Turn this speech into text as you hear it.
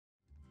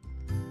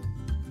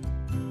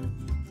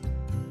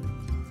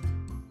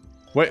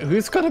Wait,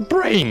 who's got a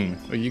brain?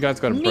 Oh, you guys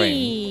got a brain.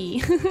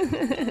 Me.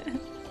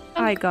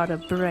 I got a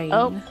brain.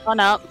 Oh, one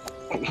up.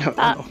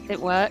 That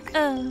didn't work.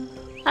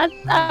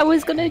 I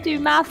was gonna do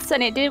maths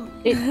and it didn't.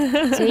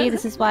 See,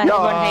 this is why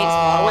everyone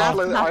hates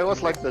maths. I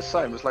was like the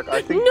same. It's like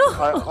I think No.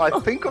 I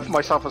think of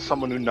myself as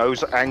someone who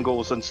knows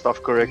angles and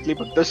stuff correctly,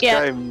 but this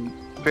game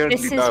apparently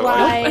This is no.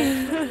 why.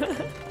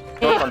 I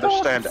don't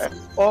understand it.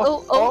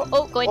 Oh,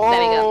 going. There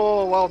we go.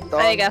 Oh, well done.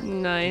 There you go.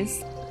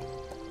 Nice.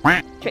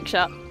 Trick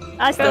shot.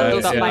 I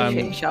still got my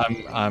trick shot.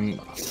 I'm.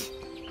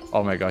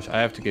 Oh my gosh, I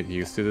have to get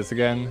used to this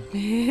again.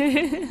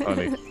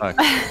 Holy fuck.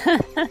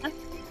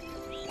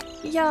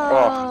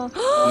 Yeah.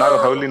 Oh, no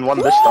hole in one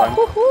this time.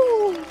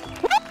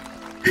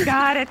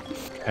 Got it.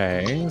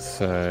 Okay,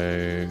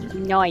 so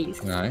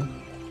Nice. nice.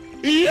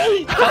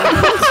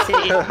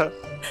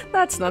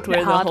 That's not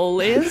where the hole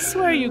is.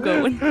 Where are you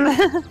going?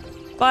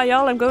 Bye,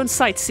 y'all. I'm going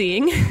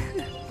sightseeing.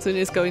 Zune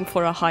is going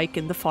for a hike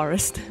in the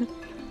forest.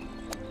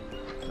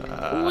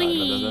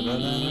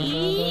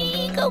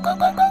 Wee. Go, go,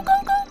 go, go, go,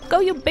 go. Go,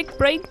 you big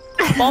brain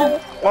ball.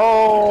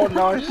 Oh,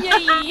 nice.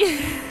 Yay.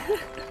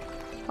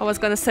 I was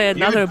gonna say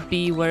another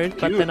B word,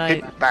 but then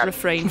I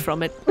refrained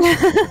from it.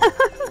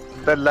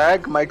 The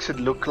lag makes it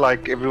look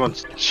like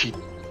everyone's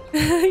cheating.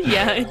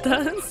 Yeah, it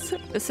does.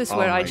 This is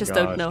where I just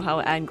don't God. know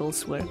how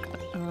angles work.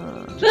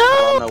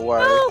 Run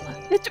away.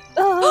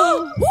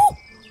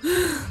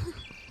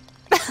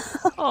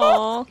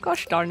 Oh,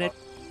 gosh darn it.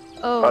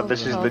 Oh,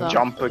 this is the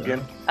jump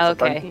again.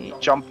 Okay.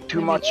 Don't jump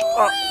too much.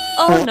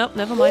 Oh, no,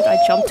 never mind. I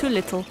jumped too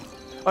little.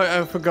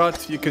 I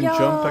forgot you can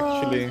jump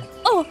actually.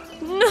 Oh,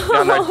 no!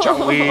 Yeah,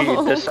 no, we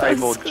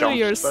disabled Screw jumps.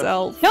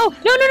 yourself. No.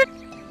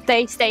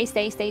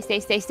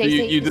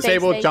 Stay. You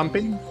disabled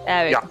jumping?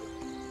 There we go.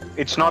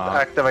 It's not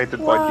activated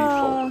by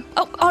default.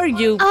 Oh, are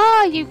you?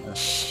 Oh, you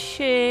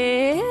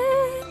Shit.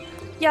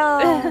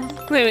 Yeah.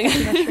 There we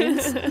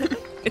go.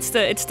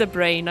 It's the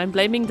brain. I'm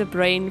blaming the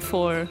brain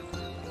for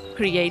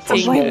creating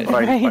Small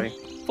brain.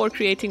 for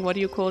creating, what do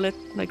you call it?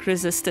 Like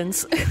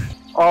resistance.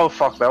 Oh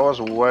fuck, that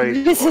was way.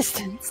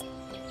 resistance.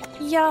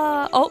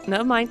 Yeah. Oh,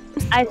 never mind.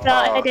 I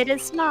thought I did it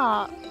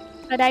smart,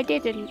 but I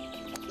didn't.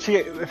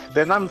 See,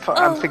 then I'm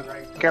thinking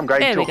I'm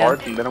going There too we go.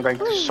 hard, and then I'm going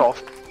too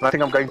soft. And I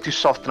think I'm going too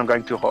soft, and I'm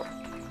going too hard.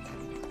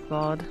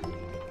 God.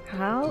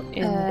 How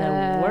in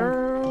the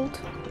world?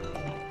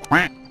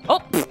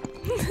 Oh!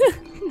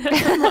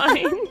 Never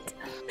mind.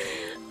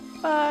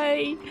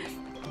 Bye.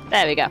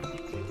 There we go.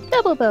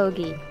 Double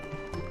bogey.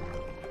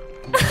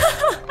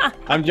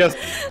 I'm just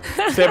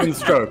 7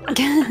 stroke.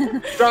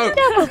 Stroke.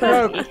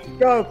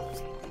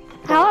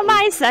 How am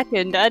I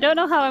second? I don't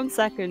know how I'm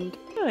second.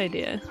 No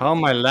idea. How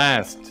am I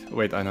last?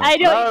 Wait, I know. I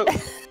don't.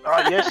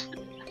 No. Yes.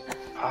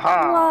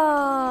 Haha.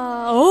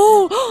 Wow.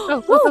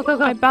 Oh! Go.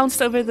 I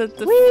bounced over the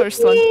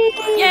first one.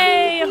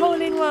 Yay! A hole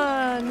in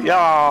one!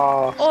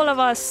 Yeah. All of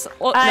us.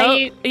 Oh, no.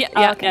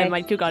 Yeah, okay. never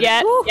mind. You got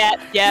it.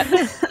 Yeah.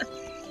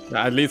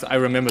 At least I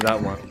remember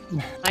that one.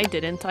 I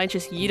didn't. I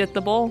just yeeted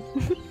the ball.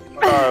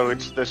 Oh,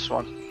 it's this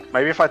one.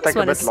 Maybe if I take a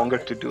one bit is- longer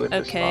to do it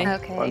this Okay.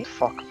 time. Okay. Don't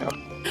fuck me up.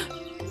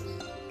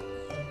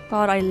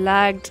 God, I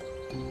lagged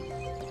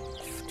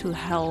to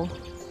hell.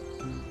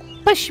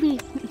 Push me.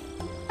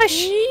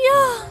 Push.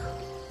 Yeah!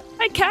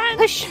 I can!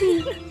 Push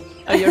me.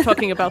 Oh, you're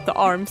talking about the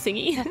arm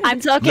thingy. I'm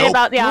talking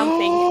about the arm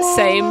thing.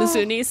 Same,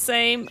 Zuni,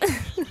 same.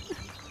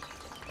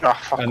 Ah,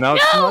 fuck. And now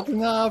it's not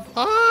enough.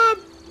 Ah,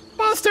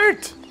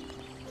 bastard!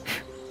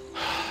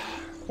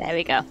 There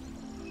we go.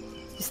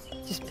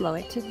 Just blow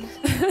it.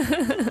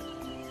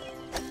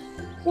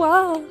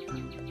 Wow.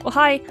 Oh,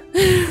 hi.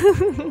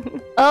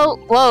 Oh,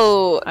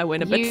 whoa. I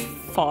went a bit You-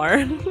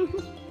 far.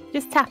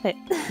 Just tap it.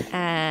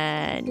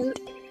 And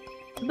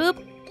Boop.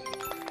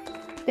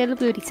 Little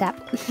booty tap.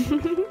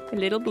 a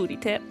little booty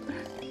tip.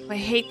 I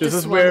hate This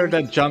this is one. where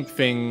that jump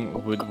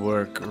thing would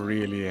work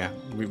really,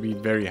 would be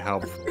very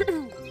helpful.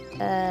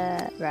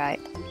 Right.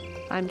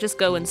 I'm just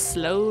going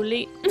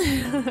slowly.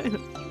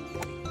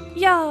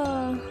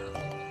 Yeah.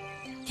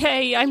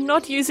 Yay, I'm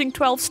not using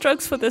 12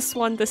 strokes for this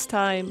one this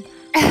time.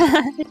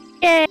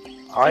 Yeah.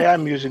 I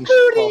am using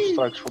 12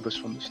 strikes for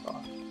this one this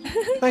time.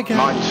 Thank you.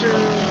 9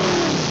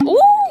 strikes.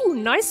 Ooh,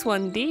 nice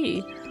one,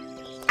 D.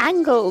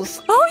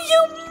 Angles. Oh,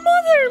 you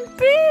mother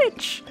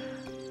bitch!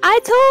 I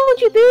told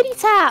you booty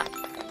tap.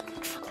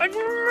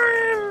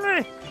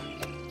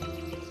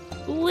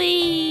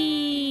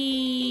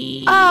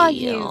 Wee. Oh,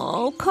 you.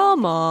 Oh,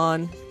 come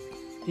on.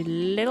 You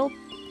little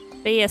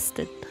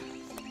bastard.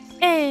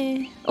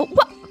 Eh. Oh,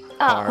 what?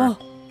 Car.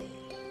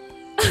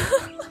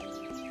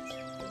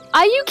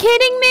 Are you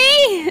kidding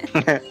me?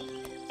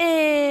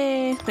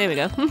 There we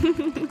go.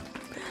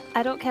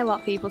 I don't care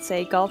what people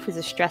say. Golf is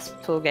a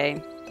stressful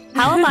game.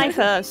 How am I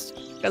first?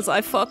 Because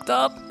I fucked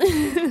up.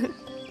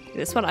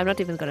 This one, I'm not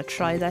even gonna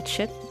try that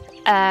shit.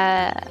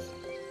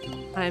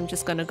 I'm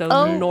just gonna go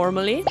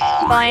normally.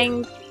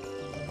 Buying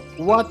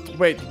What?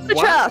 Wait, the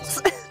what?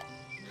 trucks.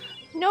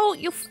 No,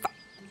 you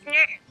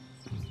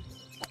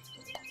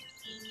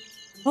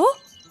Oh!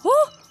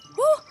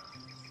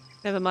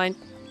 Never mind.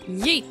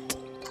 Yeet!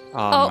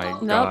 Oh, my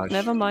no, gosh.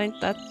 never mind.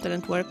 That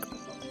didn't work.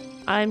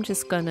 I'm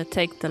just gonna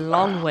take the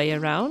long way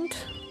around.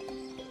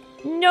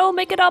 No,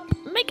 make it up!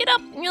 Make it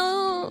up!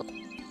 No!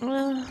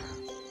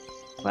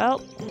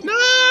 Well.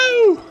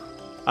 No!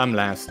 I'm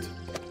last.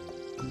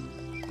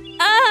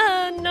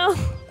 Ah, no!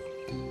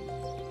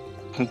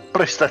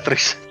 Press that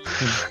reset.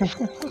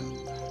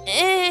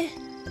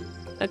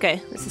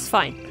 Okay, this is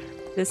fine.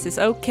 This is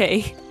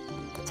okay.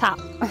 Tap.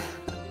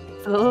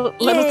 Little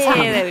tap.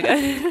 Yeah, there we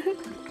go.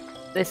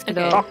 This could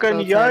Okay. all Fucking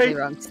go terribly yay.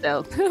 wrong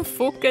still.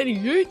 Fucking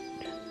you.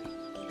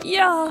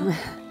 Yeah.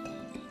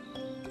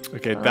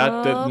 Okay,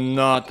 that did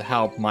not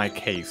help my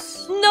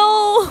case.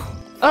 No!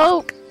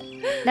 Oh!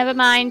 Never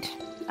mind.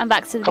 I'm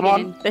back to the Come on.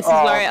 beginning. This is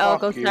Oh, where it all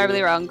fuck goes you.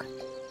 terribly wrong.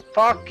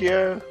 Fuck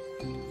you.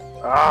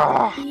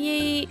 Ah.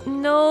 Yay,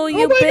 no,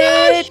 you my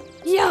bitch!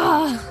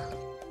 Yeah!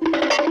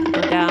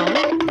 Go down.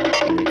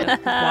 There we go.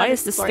 Why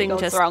is this where it thing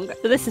goes just... wrong?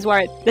 So this is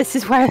where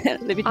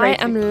the betrayal. I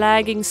am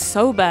lagging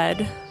so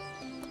bad.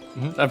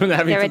 I've been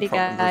having Get some ready,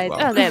 problems guys. as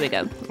well. Oh, there we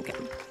go. Okay.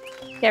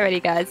 Get ready,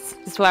 guys.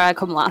 This is where I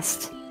come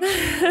last.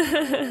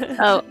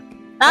 Oh,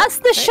 that's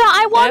the shot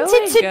I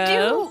wanted we to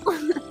go.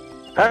 do.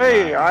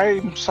 Hey,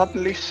 I'm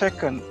suddenly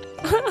second.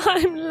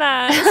 I'm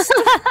last.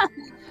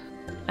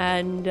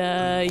 And,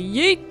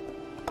 yeet!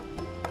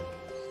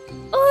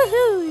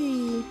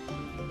 Woohoo!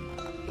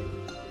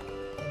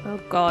 Oh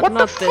god, What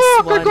not the this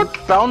fuck? I one.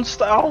 got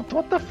bounced out.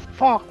 What the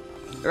fuck?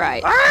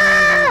 Right.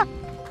 Ah!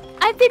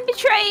 I've been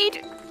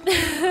betrayed.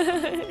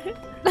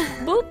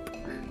 Boop.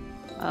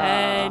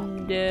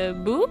 And,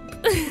 boop.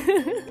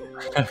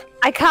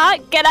 I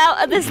can't get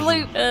out of this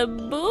loop.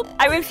 Boop.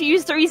 I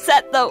refuse to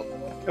reset though.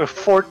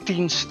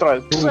 14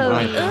 strokes. Oh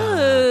my God.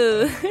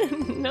 Oh,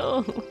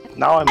 no.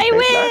 Now I'm I dead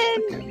win! last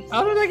again.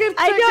 How did I get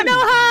I don't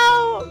know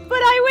how, but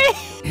I win.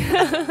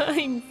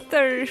 I'm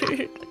third.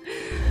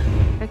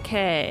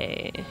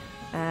 Okay.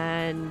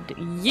 And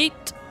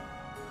yeet.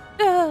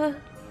 Oh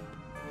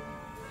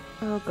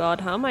god,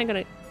 how am I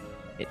gonna...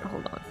 Wait,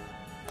 hold on.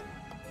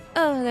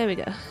 Oh, there we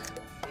go.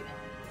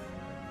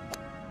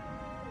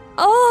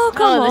 Oh,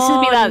 come This on.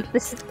 will be that.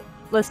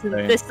 Listen.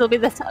 Same. This will be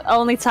the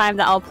only time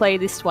that I'll play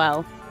this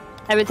well.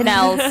 Everything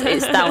else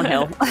is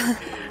downhill.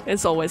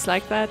 It's always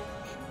like that.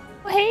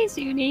 Oh, hey,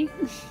 Zuni.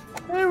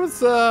 Hey,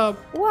 what's up?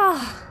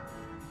 Wow.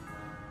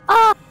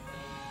 Ah,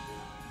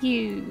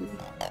 you.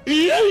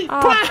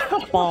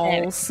 Ah,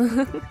 balls.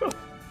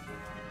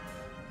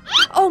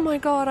 Oh my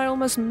god, I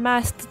almost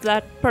mathed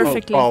that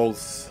perfectly.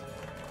 Balls.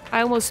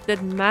 I almost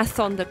did math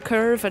on the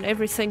curve and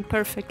everything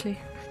perfectly.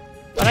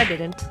 But I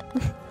didn't.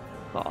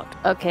 God.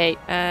 Okay.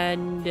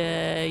 And,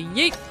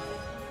 yeet!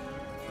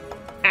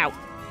 Ow.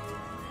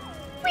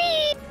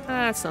 Whee!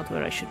 That's not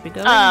where I should be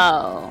going.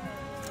 Oh.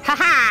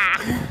 Haha!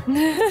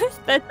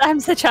 Third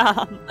time's the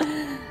charm.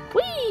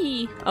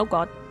 Whee! Oh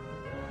god.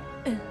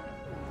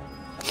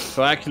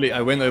 So actually,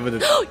 I went over the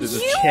You!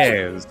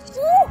 chairs.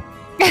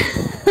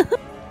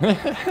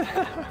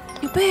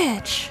 You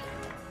bitch!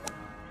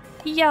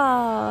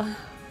 Yeah.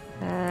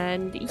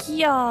 And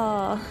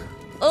yeah.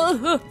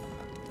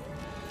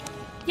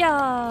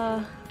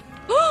 Yeah.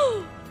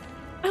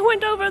 I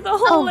went over the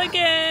hole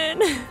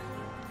again.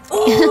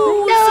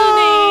 Oh,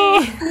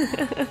 Sunny.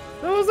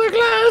 That was a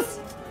glass.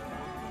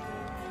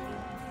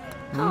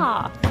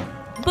 Ah.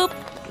 Boop.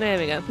 There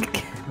we go.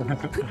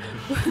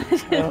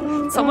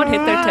 Someone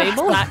hit their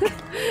table.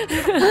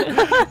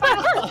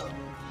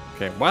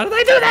 Okay, why did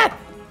I do that?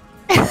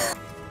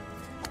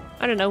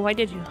 I don't know. Why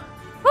did you?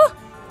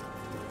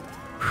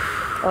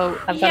 Oh,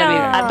 I've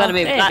got to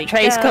move. there we That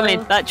tray's go.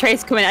 coming. That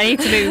tray's coming. I need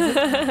to move.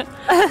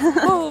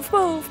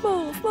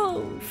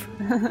 Move.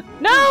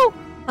 No!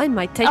 I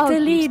might take Oh, the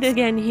lead Jesus.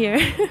 again here.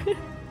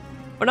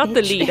 Or not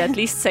the lead, at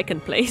least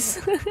second place.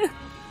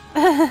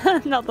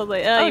 Not the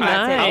lead. Oh, you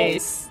might take it.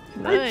 nice.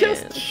 I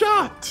just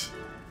shot.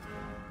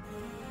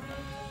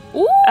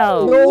 Ooh.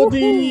 Oh.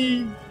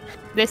 Lordy.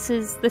 This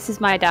is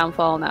my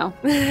downfall now.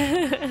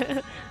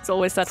 It's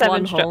always that 7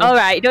 one hole. All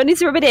right, you don't need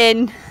to rub it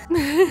in.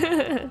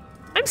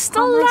 I'm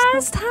still Oh, my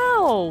last.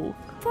 How?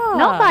 Fuck.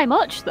 Not by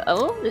much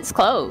though. It's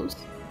close.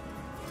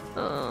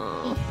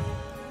 Oh.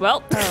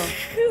 Well, Oh.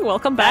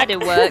 welcome That back.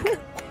 didn't work.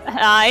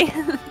 Hi.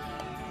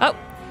 Oh,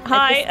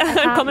 hi. I I'm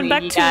can't coming read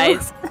back you too.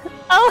 guys.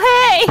 Oh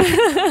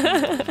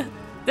hey!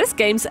 This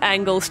game's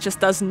angles just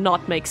does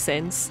not make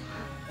sense.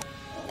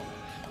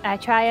 I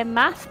try and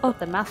math, but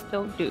the math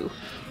don't do.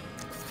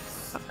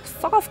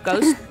 Fuck off,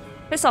 Ghost.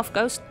 Piss off,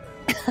 Ghost.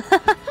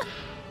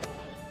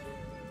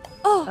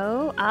 Oh,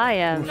 Oh, I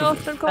am. no,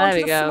 don't go There onto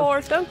we the go.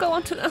 floor. Don't go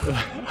onto the...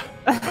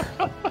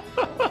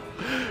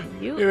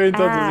 You You went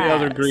onto the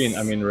other ass. green.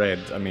 I mean red.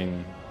 I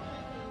mean.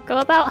 Go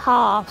about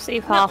half. See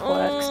if half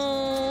works.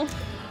 No.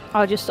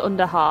 Or just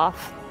under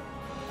half.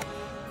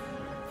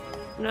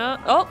 No.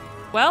 Oh,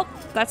 well,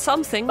 that's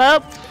something.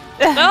 Well.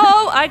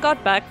 No, I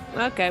got back.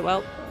 Okay,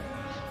 well.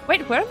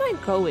 Wait, where am I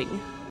going?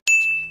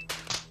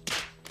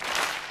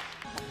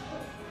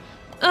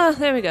 Oh,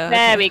 there we go.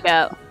 There okay. we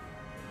go.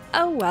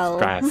 Oh, well.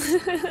 Grass.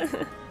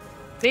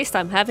 At least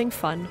I'm having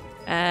fun.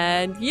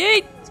 And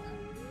yeet!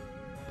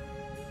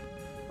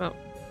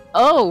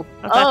 Oh,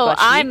 Not that much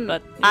heat, I'm.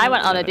 but, I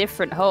went on a whatever.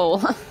 different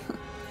hole.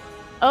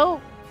 Oh,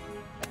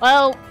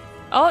 Well.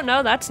 Oh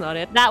no, that's not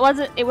it.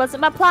 It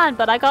wasn't my plan,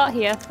 but I got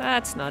here.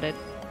 That's not it.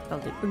 I'll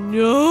do.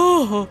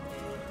 No.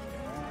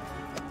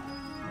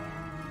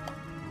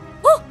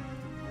 Oh!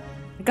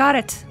 I got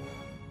it.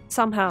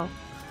 Somehow.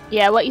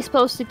 Yeah, what you're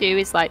supposed to do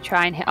is like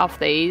try and hit off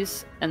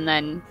these, and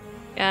then.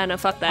 Yeah, no,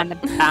 fuck that. Kind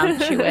of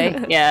bounce your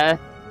way. Yeah.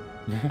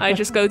 I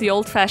just go the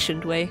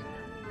old-fashioned way.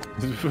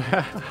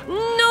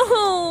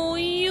 No,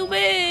 you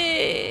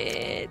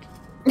bit.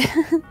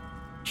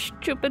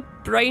 Stupid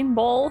brain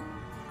ball.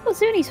 Oh,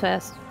 Zune's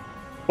first.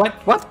 What?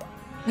 What?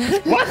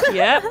 What?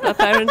 Yep,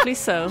 apparently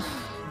so.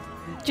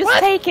 Just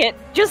take it.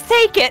 Just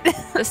take it.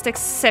 Just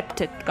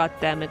accept it,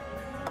 goddammit.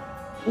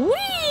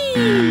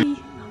 Whee!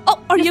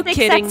 Oh, are you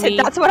kidding me?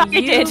 That's what I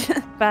did.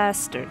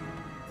 Bastard.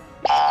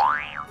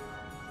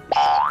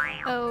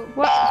 Oh,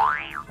 what?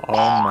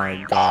 Oh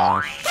my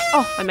gosh.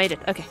 Oh, I made it.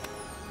 Okay.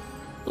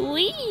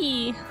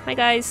 Whee! Hi,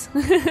 guys.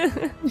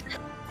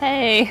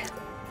 Hey.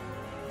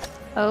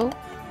 Oh.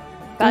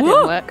 That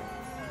didn't work.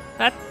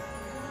 That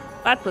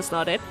was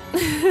not it.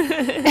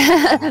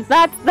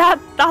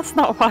 That's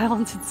not what I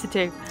wanted to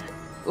do.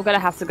 We're gonna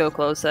have to go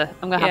closer.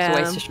 I'm gonna have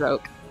to waste a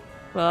stroke.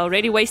 Well, I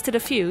already wasted a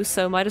few,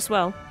 so might as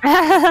well.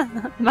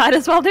 Might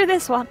as well do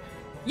this one.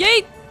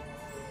 Yeet!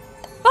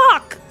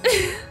 Fuck!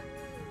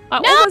 I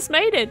almost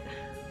made it.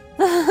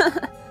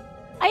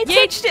 I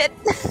touched it.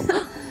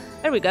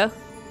 There we go.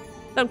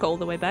 Don't go all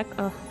the way back.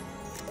 Oh.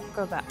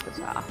 Go back as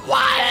well.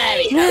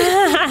 Why?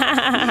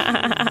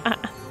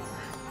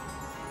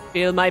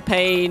 Feel my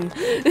pain.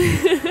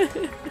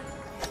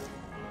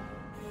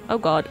 Oh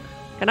god.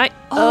 Can I?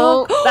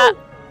 Oh, that.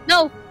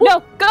 No,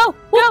 no, go,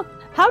 go.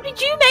 How did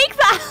you make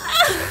that?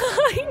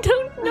 I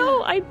don't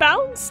know. I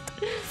bounced.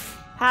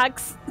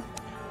 Hags.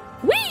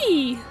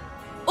 Whee!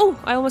 Oh,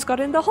 I almost got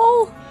in the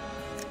hole.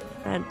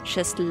 And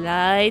just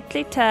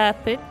lightly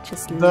tap it.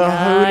 Just The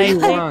lightly.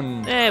 holy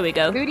one. There we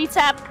go. Booty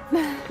tap.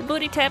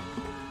 Booty tap.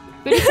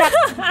 Booty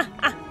tap.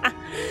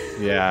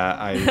 Yeah,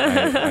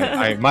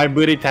 I my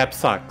booty tap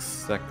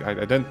sucks. Like,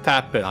 I don't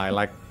tap it. I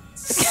like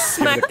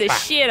Smack the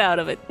shit out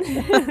of it.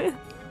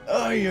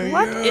 What in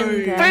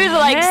the Through the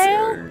legs.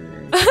 hell?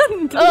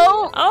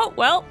 Oh. Oh,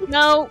 well.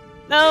 No,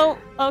 no.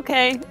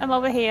 Okay, I'm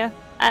over here.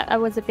 I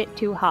was a bit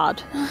too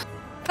hard.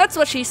 That's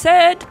what she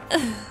said.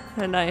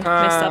 And I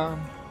messed up.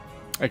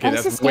 Okay,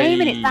 That's that's this game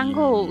and way- its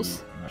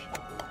angles.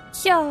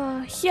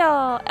 Yeah,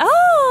 yeah.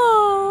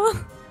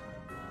 Oh!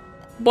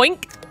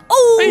 Boink.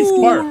 Oh,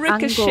 smart.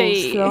 ricochet.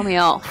 Angles throw me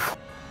off.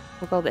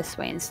 We'll go this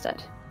way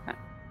instead.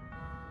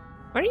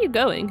 Where are you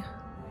going?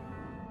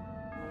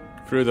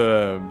 Through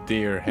the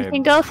deer You head.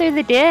 can go through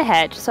the deer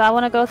head, so I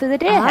want to go through the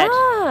deer head.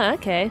 Ah,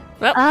 okay.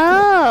 Well,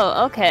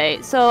 Oh, okay.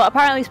 So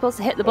apparently you're supposed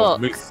to hit the Oh,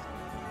 book. mix.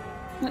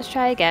 Let's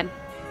try again.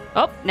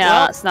 oh, No,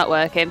 well, that's not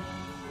working.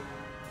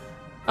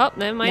 oh,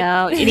 never mind.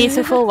 No, you need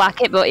to full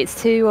whack it, but it's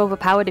too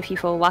overpowered if you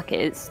full whack it.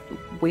 It's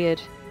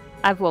weird.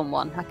 I've won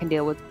one. I can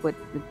deal with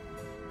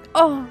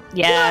Oh,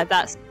 yeah,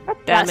 that's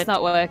damn it.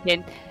 not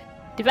working.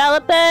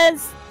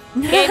 Developers,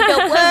 game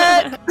don't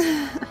work.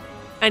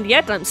 And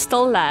yet I'm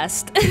still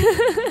last.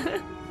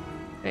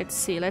 Let's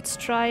see. Let's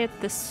try it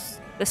this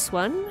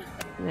one.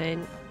 And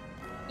then,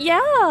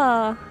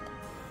 yeah.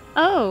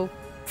 Oh,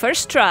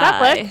 First try.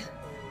 That worked.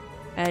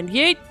 And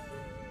yeet.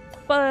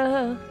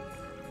 Well,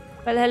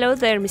 hello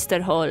there, Mr.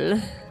 Hall.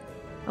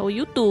 How are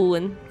you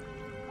doing?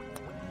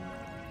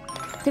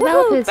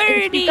 developers, if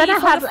birdie you're gonna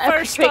for have the a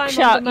first time trick on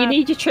shot, the you map.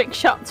 need your trick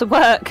shot to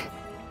work.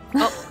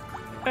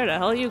 Where the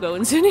hell are you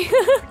going, Zuni?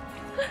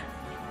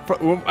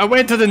 I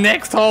went to the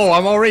next hole.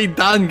 I'm already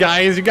done,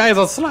 guys. You guys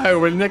are slow.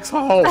 We're in the next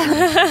hole.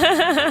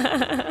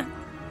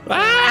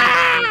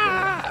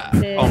 Ah!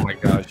 Oh my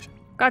gosh.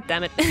 God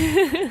damn it.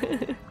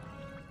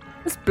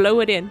 Let's blow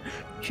it in.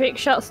 Trick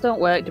shots don't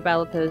work,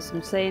 developers.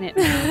 I'm saying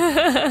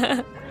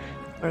it.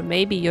 Or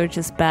maybe you're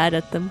just bad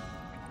at them.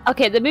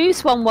 Okay, the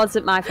moose one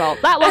wasn't my fault.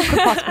 That one could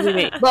possibly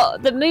be,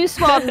 but the moose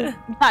one,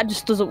 that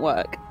just doesn't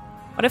work.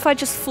 What if I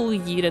just full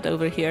yeeted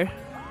over here?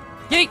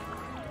 Yeet!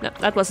 No,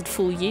 that wasn't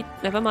full yeet.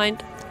 Never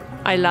mind.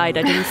 I lied.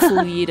 I didn't full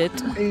yeet it.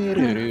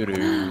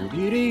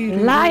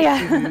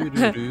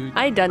 Liar.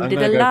 I done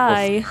did a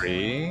lie.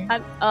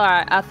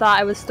 Alright, I thought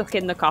I was stuck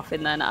in the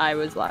coffin then. I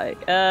was like,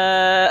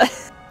 Oh,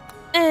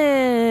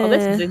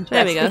 this is interesting.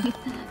 There we go.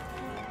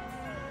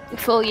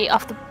 Full yeet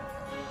off the...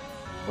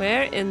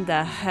 Where in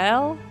the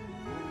hell?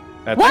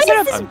 Why is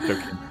this- I'm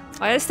joking.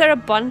 Why is there a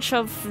bunch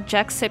of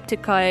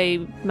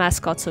Jacksepticeye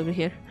mascots over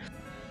here?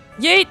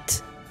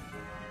 Yeet!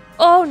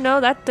 Oh no,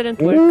 that didn't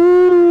work.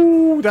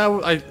 Ooh, that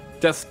was, I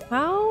just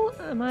How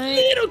am a I?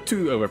 little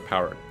too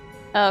overpowered.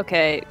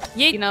 Okay,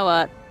 Yeet! you know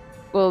what?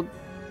 We'll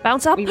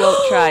Bounce up. we won't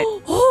try.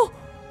 Oh,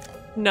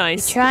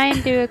 nice. try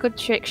and do a good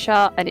trick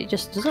shot and it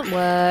just doesn't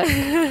work.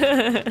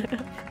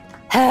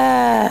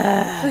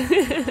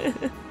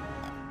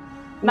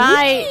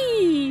 My...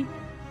 Whee!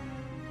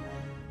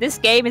 This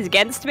game is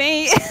against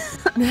me.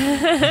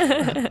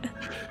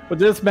 But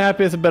this map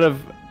is a bit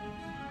of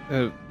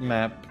a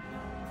map.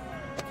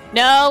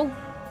 No.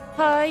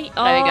 Hi.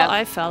 Oh, There we go.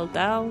 I fell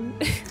down.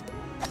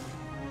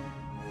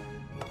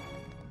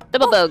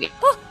 Double bogey.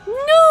 Oh,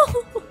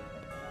 no!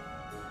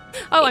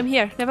 Oh, I'm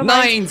here. Never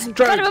mind. 9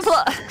 strokes.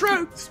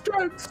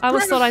 Strokes. I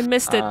almost thought I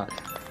missed it,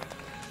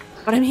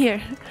 but I'm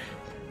here.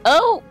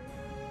 Oh,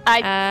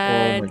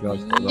 Oh my gosh.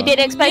 I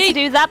didn't expect to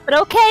do that, but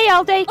okay,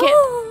 I'll take it.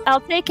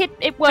 I'll take it.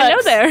 It works.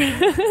 Hello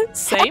there.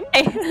 Same.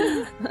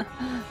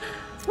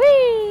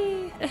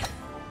 Whee!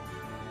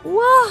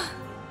 Whoa.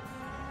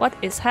 What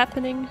is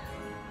happening?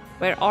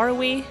 Where are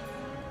we?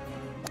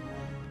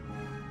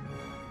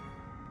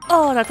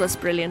 Oh, that was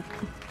brilliant.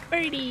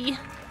 Birdie.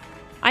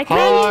 I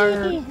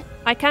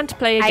can't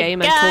play a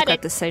game and talk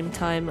at the same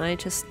time. I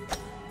just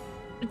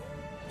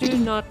do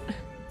not.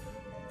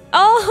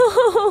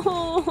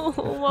 Oh,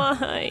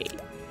 why?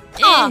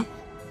 Ah.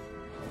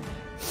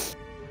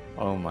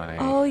 Oh my.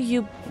 Oh,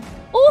 you.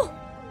 Oh,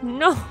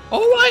 no.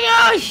 Oh my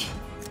gosh!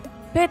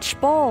 Bitch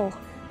ball.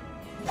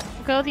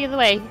 Go the other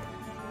way.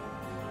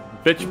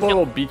 Bitch ball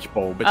or beach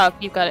ball? Oh,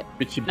 you got it.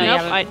 Bitchy No,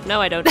 bitch.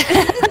 No, I don't.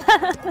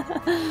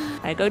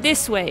 I go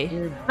this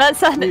way. That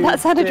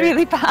sounded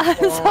really bad.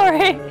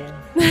 Sorry.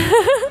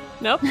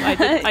 Nope,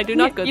 I do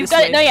not go You've this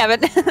got way. it. No, you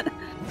haven't.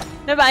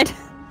 Never mind.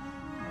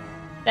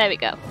 There we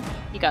go.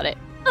 You got it.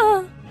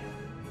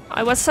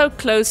 I was so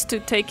close to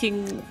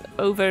taking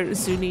over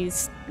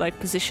Zuni's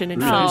position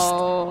in first,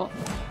 Oh.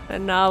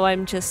 and now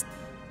I'm just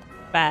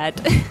bad.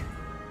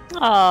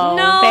 Oh.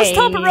 No, babe.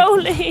 stop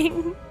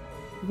rolling.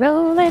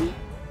 Rolling.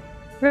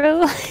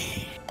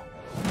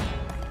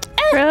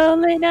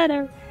 Rolling on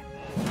a.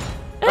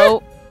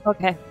 Oh.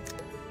 Okay.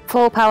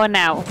 Full power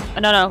now.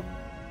 No.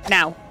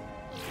 Now.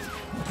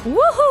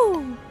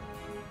 Woohoo!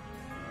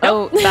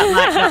 Oh, that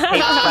might not be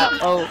well.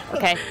 Oh,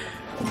 okay.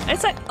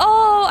 It's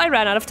oh, I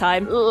ran out of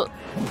time. Oh,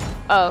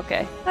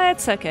 okay.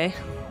 That's okay.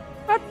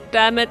 God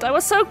damn it! I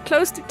was so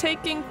close to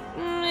taking.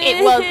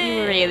 It was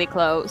really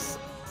close.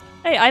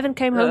 Hey, Ivan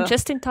came home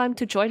just in time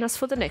to join us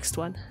for the next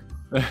one.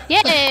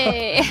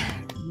 Yay!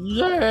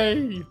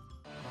 Yay!